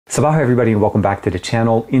Sabah everybody and welcome back to the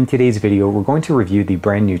channel. In today's video, we're going to review the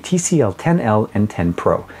brand new TCL 10L and 10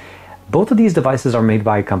 Pro. Both of these devices are made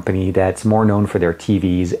by a company that's more known for their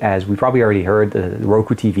TVs. As we probably already heard, the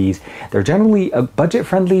Roku TVs, they're generally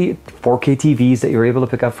budget-friendly 4K TVs that you're able to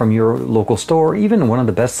pick up from your local store, or even one of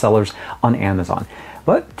the best sellers on Amazon.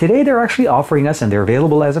 But today they're actually offering us, and they're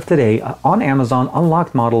available as of today, on Amazon,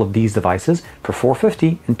 unlocked model of these devices for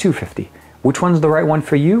 $450 and $250. Which one's the right one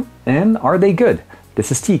for you, and are they good? This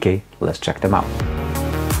is TK, let's check them out.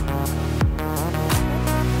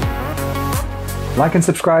 Like and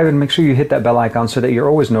subscribe and make sure you hit that bell icon so that you're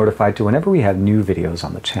always notified to whenever we have new videos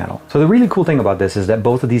on the channel. So the really cool thing about this is that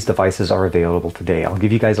both of these devices are available today. I'll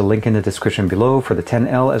give you guys a link in the description below for the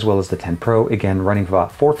 10L as well as the 10 Pro. Again, running for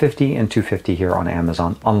about $450 and $250 here on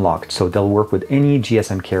Amazon, unlocked. So they'll work with any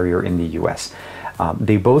GSM carrier in the US.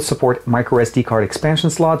 They both support micro SD card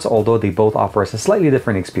expansion slots, although they both offer us a slightly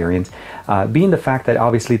different experience, being the fact that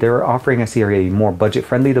obviously they're offering us here a more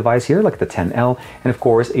budget-friendly device here, like the 10L, and of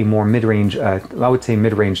course a more mid-range, I would say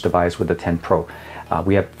mid-range device with the 10 Pro.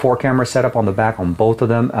 We have 4 cameras set up on the back on both of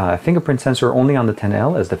them. Fingerprint sensor only on the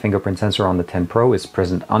 10L, as the fingerprint sensor on the 10 Pro is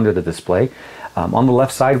present under the display. On the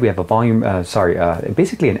left side, we have a volume,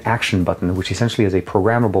 basically an action button, which essentially is a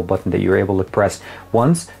programmable button that you're able to press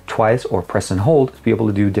once, twice, or press and hold to be able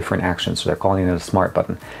to do different actions. So they're calling it a smart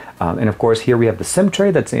button. And of course, here we have the SIM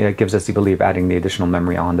tray that gives us the ability of adding the additional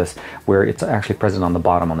memory on this, where it's actually present on the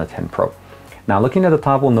bottom on the 10 Pro. Now, looking at the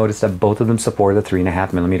top, we'll notice that both of them support a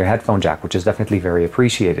 3.5mm headphone jack, which is definitely very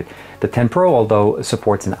appreciated. The 10 Pro, although,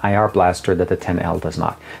 supports an IR blaster that the 10L does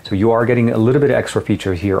not. So you are getting a little bit of extra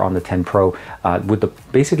features here on the 10 Pro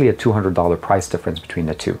with basically a $200 price difference between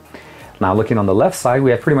the two. Now, looking on the left side,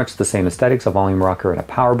 we have pretty much the same aesthetics, a volume rocker and a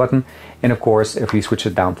power button. And of course, if we switch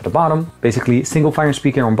it down to the bottom, basically single fire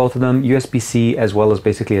speaker on both of them, USB-C, as well as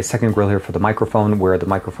basically a second grill here for the microphone, where the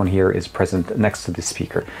microphone here is present next to the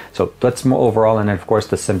speaker. So that's more overall, and then of course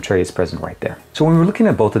the SIM tray is present right there. So when we're looking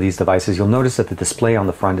at both of these devices, you'll notice that the display on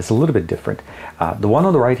the front is a little bit different. The one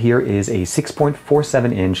on the right here is a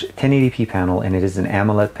 6.47-inch 1080p panel, and it is an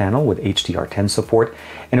AMOLED panel with HDR10 support.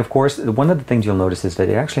 And of course, one of the things you'll notice is that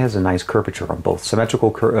it actually has a nice curvature on both,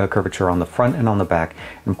 symmetrical curvature on the front and on the back,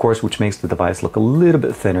 and of course, which makes the device look a little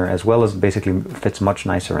bit thinner, as well as basically fits much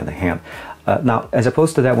nicer in the hand. Now, as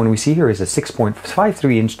opposed to that, when we see here is a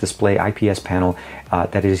 6.53-inch display IPS panel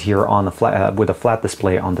that is here on the flat, with a flat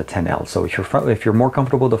display on the 10L. So if you're more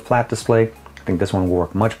comfortable with the flat display, I think this one will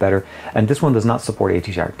work much better. And this one does not support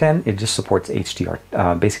HDR10, it just supports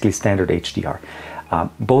HDR, basically standard HDR.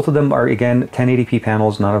 Both of them are, again, 1080p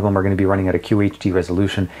panels. None of them are going to be running at a QHD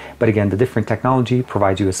resolution. But again, the different technology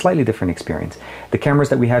provides you a slightly different experience. The cameras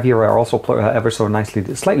that we have here are also ever so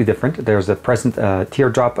nicely, slightly different. There's a present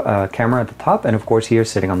teardrop camera at the top, and of course here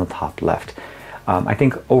sitting on the top left. I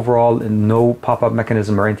think overall, no pop-up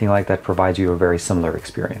mechanism or anything like that provides you a very similar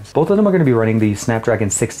experience. Both of them are going to be running the Snapdragon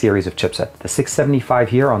 6 series of chipset. The 675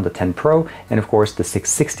 here on the 10 Pro, and of course the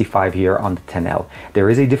 665 here on the 10L. There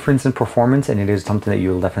is a difference in performance, and it is something that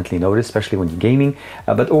you'll definitely notice, especially when you're gaming.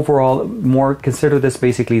 But overall, consider this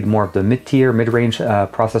basically more of the mid-tier, mid-range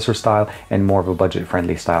processor style, and more of a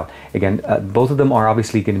budget-friendly style. Again, both of them are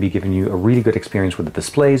obviously going to be giving you a really good experience with the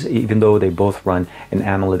displays, even though they both run an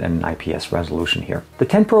AMOLED and an IPS resolution here. The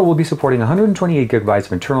 10 Pro will be supporting 128 gigabytes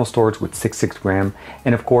of internal storage with 6 RAM,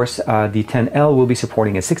 and of course the 10L will be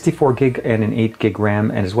supporting a 64 gig and an 8 gig RAM,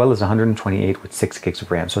 and as well as 128 with 6 gigs of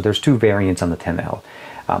RAM. So there's 2 variants on the 10L.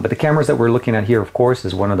 But the cameras that we're looking at here, of course,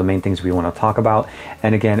 is one of the main things we want to talk about.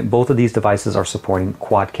 And again, both of these devices are supporting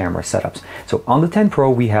quad camera setups. So on the 10 Pro,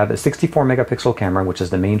 we have a 64 megapixel camera, which is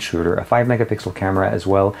the main shooter, a 5 megapixel camera as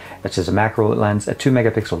well, which is a macro lens, a 2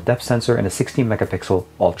 megapixel depth sensor, and a 16 megapixel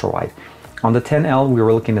ultra wide. On the 10L, we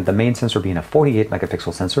were looking at the main sensor being a 48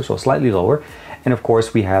 megapixel sensor, so slightly lower. And of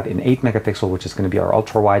course, we have an 8 megapixel, which is going to be our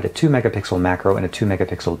ultra wide, a 2 megapixel macro, and a 2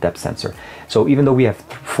 megapixel depth sensor. So even though we have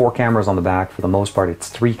 4 cameras on the back, for the most part, it's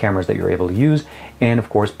 3 cameras that you're able to use. And of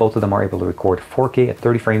course, both of them are able to record 4K at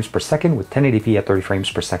 30 frames per second with 1080p at 30 frames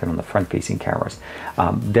per second on the front-facing cameras.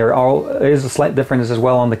 There is a slight difference as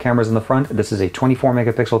well on the cameras in the front. This is a 24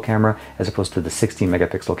 megapixel camera as opposed to the 16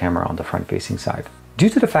 megapixel camera on the front-facing side. Due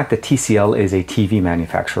to the fact that TCL is a TV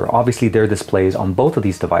manufacturer, obviously their displays on both of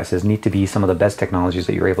these devices need to be some of the best technologies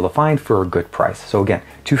that you're able to find for a good price. So again,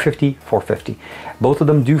 $250, $450. Both of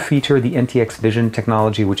them do feature the NTX Vision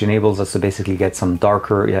technology, which enables us to basically get some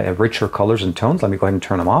darker, richer colors and tones. Let me go ahead and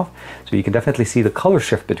turn them off. So you can definitely see the color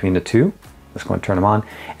shift between the two. Let's go and turn them on,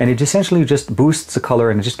 and it essentially just boosts the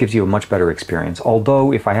color and it just gives you a much better experience.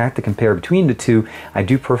 Although if I had to compare between the two, I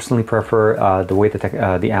do personally prefer the way that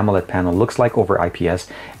the AMOLED panel looks like over IPS.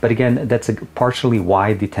 But again, that's partially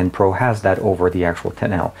why the 10 Pro has that over the actual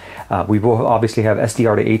 10L. We will obviously have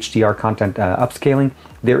SDR to HDR content upscaling.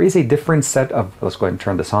 There is a different set of, let's go ahead and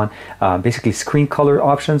turn this on, basically screen color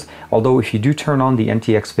options. Although if you do turn on the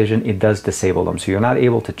NTX Vision, it does disable them. So you're not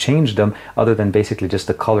able to change them other than basically just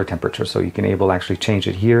the color temperature. So you can actually change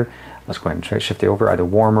it here. Let's go ahead and try to shift it over, either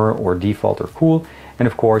warmer or default or cool. And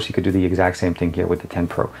of course, you could do the exact same thing here with the 10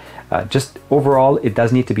 Pro. Just overall, it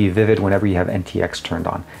does need to be vivid whenever you have NTX turned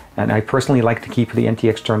on. And I personally like to keep the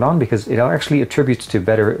NTX turned on because it actually attributes to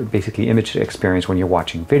better, basically, image experience when you're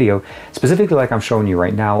watching video. Specifically, like I'm showing you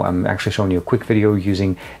right now, I'm actually showing you a quick video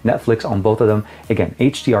using Netflix on both of them. Again,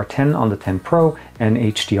 HDR10 on the 10 Pro and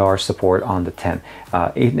HDR support on the 10.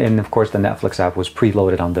 And of course, the Netflix app was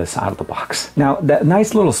preloaded on this out of the box. Now, that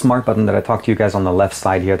nice little smart button that I talked to you guys on the left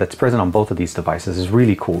side here that's present on both of these devices is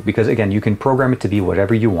really cool because, again, you can program it to be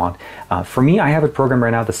whatever you want. For me, I have it programmed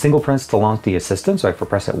right now, the single press to launch the assistant. So if I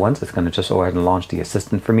press it once, it's going to just go ahead and launch the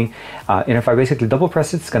assistant for me. And if I basically double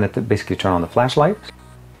press it, it's going to basically turn on the flashlight.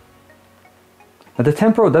 Now, the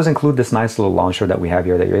 10 Pro does include this nice little launcher that we have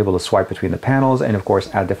here that you're able to swipe between the panels and of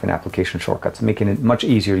course add different application shortcuts, making it much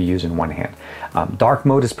easier to use in one hand. Dark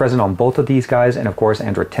mode is present on both of these guys, and of course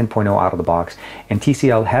Android 10.0 out of the box. And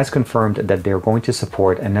TCL has confirmed that they're going to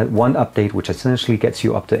support one update which essentially gets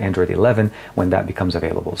you up to Android 11 when that becomes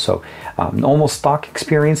available. So almost stock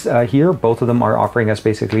experience here. Both of them are offering us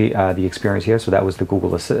basically the experience here. So that was the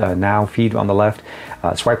Google Now feed on the left.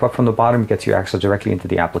 Swipe up from the bottom gets you access directly into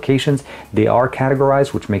the applications. They are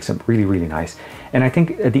categorized, which makes them really, really nice. And I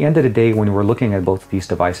think at the end of the day, when we're looking at both of these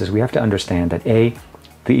devices, we have to understand that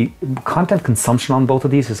the content consumption on both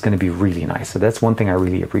of these is going to be really nice. So that's one thing I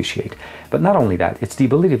really appreciate. But not only that, it's the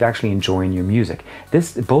ability of actually enjoying your music.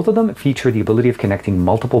 Both of them feature the ability of connecting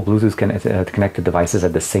multiple Bluetooth connected devices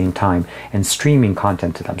at the same time and streaming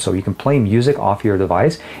content to them. So you can play music off your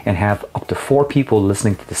device and have up to 4 people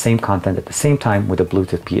listening to the same content at the same time with the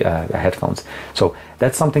Bluetooth headphones. So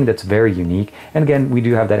that's something that's very unique. And again, we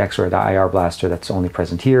do have that extra IR blaster that's only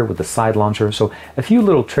present here with the side launcher. So a few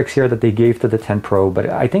little tricks here that they gave to the 10 Pro, but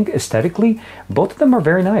I think aesthetically, both of them are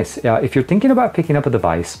very nice. If you're thinking about picking up a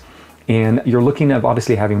device and you're looking at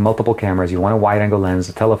obviously having multiple cameras, you want a wide angle lens,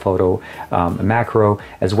 a telephoto, a macro,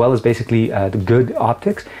 as well as basically the good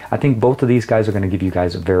optics, I think both of these guys are going to give you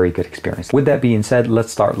guys a very good experience. With that being said,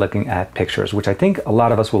 let's start looking at pictures, which I think a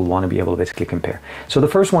lot of us will want to be able to basically compare. So the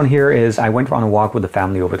first one here is I went on a walk with the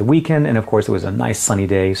family over the weekend, and of course it was a nice sunny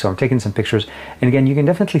day, so I'm taking some pictures. And again, you can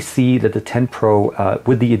definitely see that the 10 Pro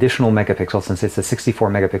with the additional megapixel, since it's a 64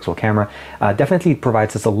 megapixel camera, definitely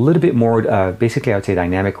provides us a little bit more, basically I would say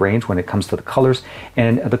dynamic range when it comes to the colors,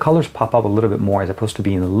 and the colors pop up a little bit more as opposed to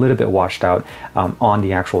being a little bit washed out on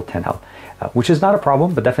the actual 10L. Which is not a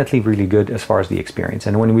problem, but definitely really good as far as the experience.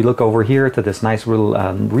 And when we look over here to this nice little,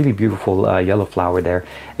 really beautiful yellow flower there,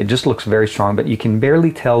 it just looks very strong, but you can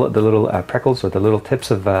barely tell the little prickles or the little tips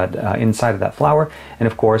of inside of that flower. And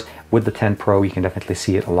of course, with the 10 Pro, you can definitely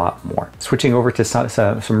see it a lot more. Switching over to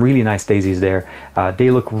some really nice daisies there. They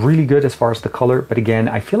look really good as far as the color, but again,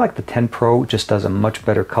 I feel like the 10 Pro just does a much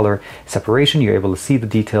better color separation. You're able to see the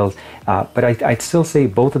details, but I'd still say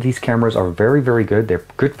both of these cameras are very, very good. They're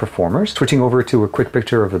good performers. Switching over to a quick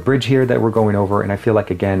picture of the bridge here that we're going over, and I feel like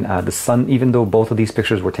again the sun, even though both of these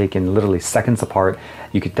pictures were taken literally seconds apart,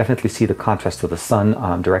 you could definitely see the contrast of the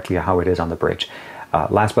sun directly how it is on the bridge.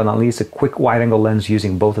 Last but not least, a quick wide-angle lens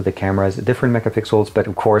using both of the cameras, different megapixels, but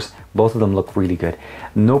of course, both of them look really good.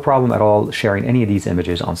 No problem at all sharing any of these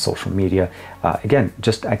images on social media. Again,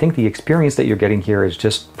 just I think the experience that you're getting here is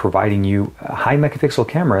just providing you high megapixel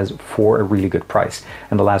cameras for a really good price.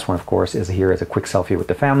 And the last one, of course, is here as a quick selfie with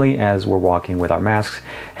the family as we're walking with our masks.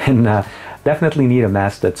 And definitely need a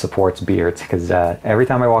mask that supports beards, because every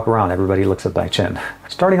time I walk around, everybody looks at my chin.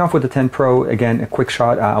 Starting off with the 10 Pro, again, a quick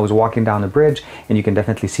shot. I was walking down the bridge, and you can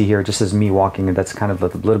definitely see here, just as me walking, and that's kind of a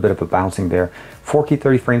little bit of a bouncing there. 4K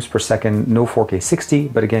 30 frames per second, no 4K 60,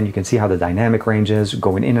 but again, you can see how the dynamic range is,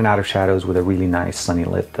 going in and out of shadows with a really nice sunny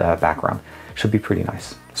lit background. Should be pretty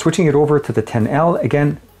nice. Switching it over to the 10L,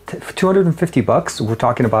 again, $250. We're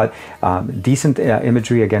talking about decent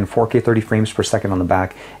imagery, again 4K 30 frames per second on the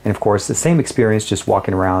back, and of course the same experience just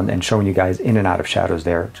walking around and showing you guys in and out of shadows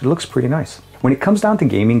there. It looks pretty nice. When it comes down to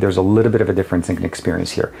gaming, there's a little bit of a difference in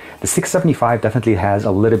experience here. The 675 definitely has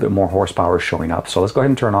a little bit more horsepower showing up. So let's go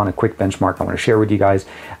ahead and turn on a quick benchmark I want to share with you guys.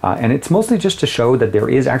 And it's mostly just to show that there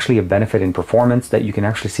is actually a benefit in performance that you can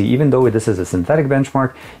actually see. Even though this is a synthetic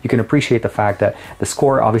benchmark, you can appreciate the fact that the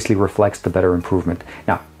score obviously reflects the better improvement.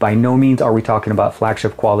 Now, by no means are we talking about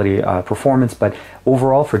flagship quality performance, but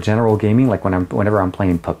overall for general gaming, like whenever I'm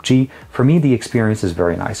playing PUBG, for me the experience is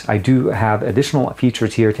very nice. I do have additional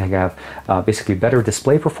features here to have basically better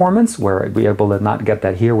display performance, where I'd be able to not get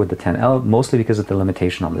that here with the 10L, mostly because of the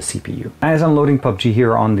limitation on the CPU. As I'm loading PUBG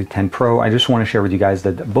here on the 10 Pro, I just want to share with you guys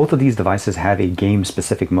that both of these devices have a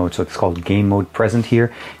game-specific mode, so it's called game mode present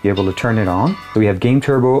here. You're able to turn it on. So we have game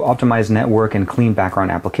turbo, optimized network, and clean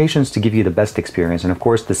background applications to give you the best experience. And of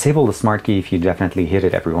course, disable the smart key if you definitely hit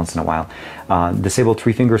it every once in a while. Disable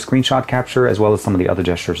 3-finger screenshot capture, as well as some of the other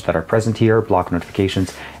gestures that are present here, block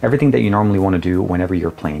notifications, everything that you normally want to do whenever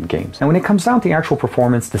you're playing games. And when it comes down to actual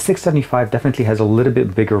performance, the 675 definitely has a little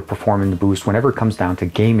bit bigger performance boost whenever it comes down to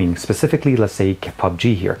gaming, specifically, let's say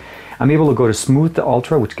PUBG here. I'm able to go to smooth to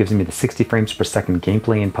ultra, which gives me the 60 frames per second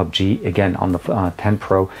gameplay in PUBG, again on the 10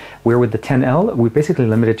 Pro, where with the 10L, we're basically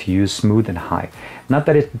limited to use smooth and high. Not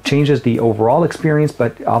that it changes the overall experience,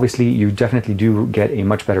 but obviously you definitely do get a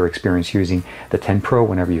much better experience using the 10 Pro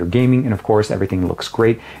whenever you're gaming, and of course everything looks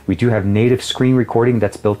great. We do have native screen recording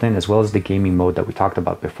that's built in, as well as the gaming mode that we talked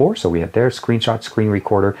about before. So we have there screenshot, screen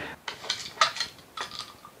recorder.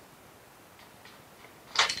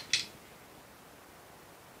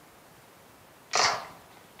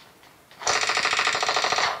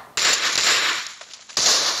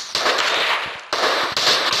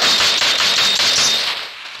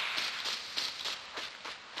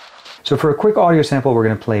 So for a quick audio sample, we're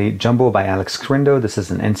going to play Jumbo by Alex Crindo. This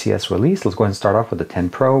is an NCS release. Let's go ahead and start off with the 10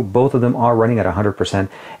 Pro. Both of them are running at 100%.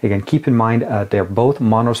 Again, keep in mind they're both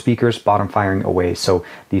mono speakers, bottom firing away. So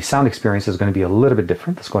the sound experience is going to be a little bit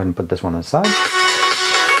different. Let's go ahead and put this one aside.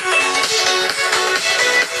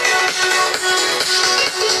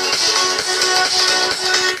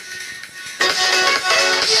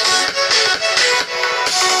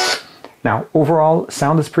 Now, overall,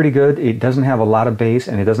 sound is pretty good. It doesn't have a lot of bass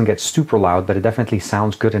and it doesn't get super loud, but it definitely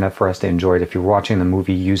sounds good enough for us to enjoy it if you're watching the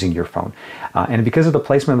movie using your phone. And because of the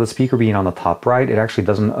placement of the speaker being on the top right, it actually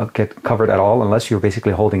doesn't get covered at all unless you're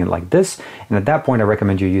basically holding it like this. And at that point, I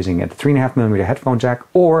recommend you using a 3.5mm headphone jack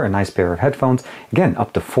or a nice pair of headphones. Again,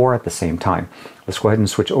 up to 4 at the same time. Let's go ahead and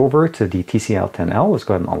switch over to the TCL 10L. Let's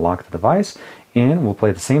go ahead and unlock the device and we'll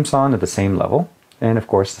play the same song at the same level and of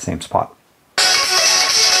course the same spot.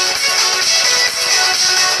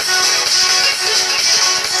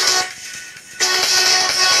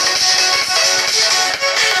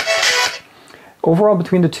 Overall,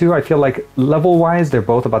 between the two, I feel like level-wise, they're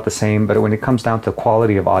both about the same, but when it comes down to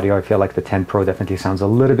quality of audio, I feel like the 10 Pro definitely sounds a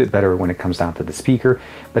little bit better when it comes down to the speaker.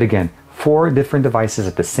 But again, 4 different devices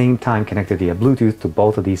at the same time connected via Bluetooth to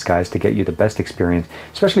both of these guys to get you the best experience,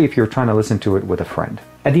 especially if you're trying to listen to it with a friend.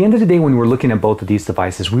 At the end of the day, when we're looking at both of these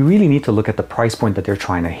devices, we really need to look at the price point that they're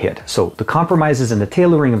trying to hit. So the compromises and the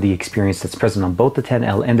tailoring of the experience that's present on both the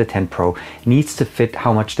 10L and the 10 Pro needs to fit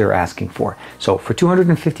how much they're asking for. So for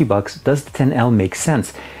 $250, does the 10L make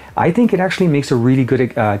sense? I think it actually makes a really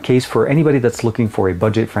good case for anybody that's looking for a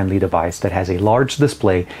budget-friendly device that has a large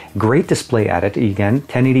display, great display at it, again,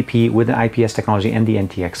 1080p with an IPS technology and the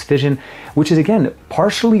NTX Vision, which is, again,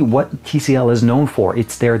 partially what TCL is known for.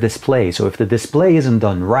 It's their display. So if the display isn't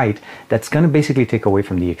done right, that's going to basically take away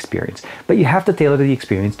from the experience. But you have to tailor the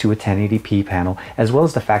experience to a 1080p panel, as well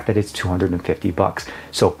as the fact that it's $250.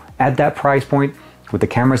 So at that price point, with the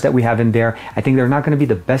cameras that we have in there, I think they're not going to be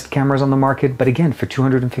the best cameras on the market, but again, for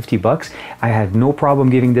 $250, I have no problem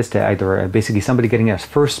giving this to either basically somebody getting a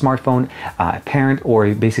first smartphone, a parent,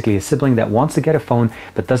 or basically a sibling that wants to get a phone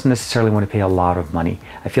but doesn't necessarily want to pay a lot of money.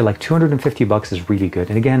 I feel like $250 is really good.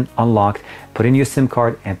 And again, unlocked, put in your SIM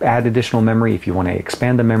card and add additional memory if you want to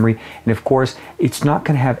expand the memory. And of course, it's not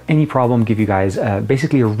going to have any problem give you guys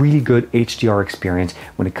basically a really good HDR experience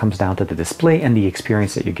when it comes down to the display and the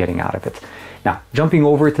experience that you're getting out of it. Now, jumping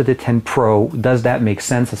over to the 10 Pro, does that make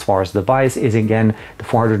sense as far as the device? Is again the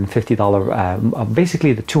 $450,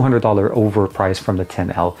 basically the $200 overprice from the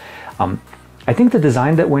 10L. I think the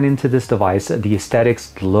design that went into this device, the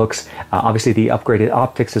aesthetics, the looks, obviously the upgraded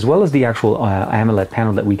optics, as well as the actual AMOLED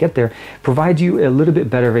panel that we get there, provide you a little bit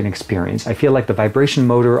better of an experience. I feel like the vibration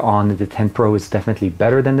motor on the 10 Pro is definitely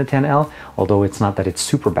better than the 10L, although it's not that it's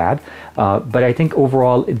super bad. But I think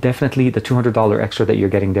overall, definitely the $200 extra that you're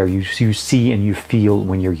getting there, you see and you feel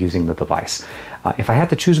when you're using the device. If I had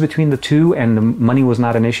to choose between the two and the money was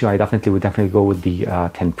not an issue, I would definitely go with the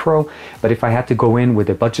 10 Pro. But if I had to go in with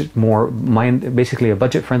a basically a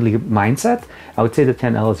budget-friendly mindset, I would say the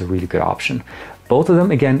 10L is a really good option. Both of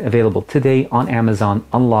them, again, available today on Amazon,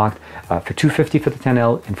 unlocked for $250 for the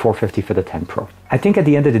 10L and $450 for the 10 Pro. I think at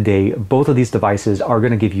the end of the day, both of these devices are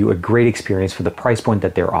going to give you a great experience for the price point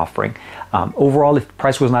that they're offering. Overall, if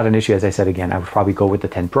price was not an issue, as I said again, I would probably go with the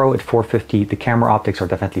 10 Pro at $450. The camera optics are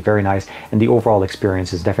definitely very nice, and the overall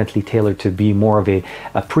experience is definitely tailored to be more of a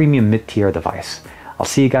premium mid-tier device. I'll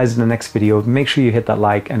see you guys in the next video. Make sure you hit that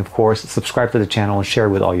like, and of course, subscribe to the channel and share it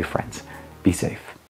with all your friends. Be safe.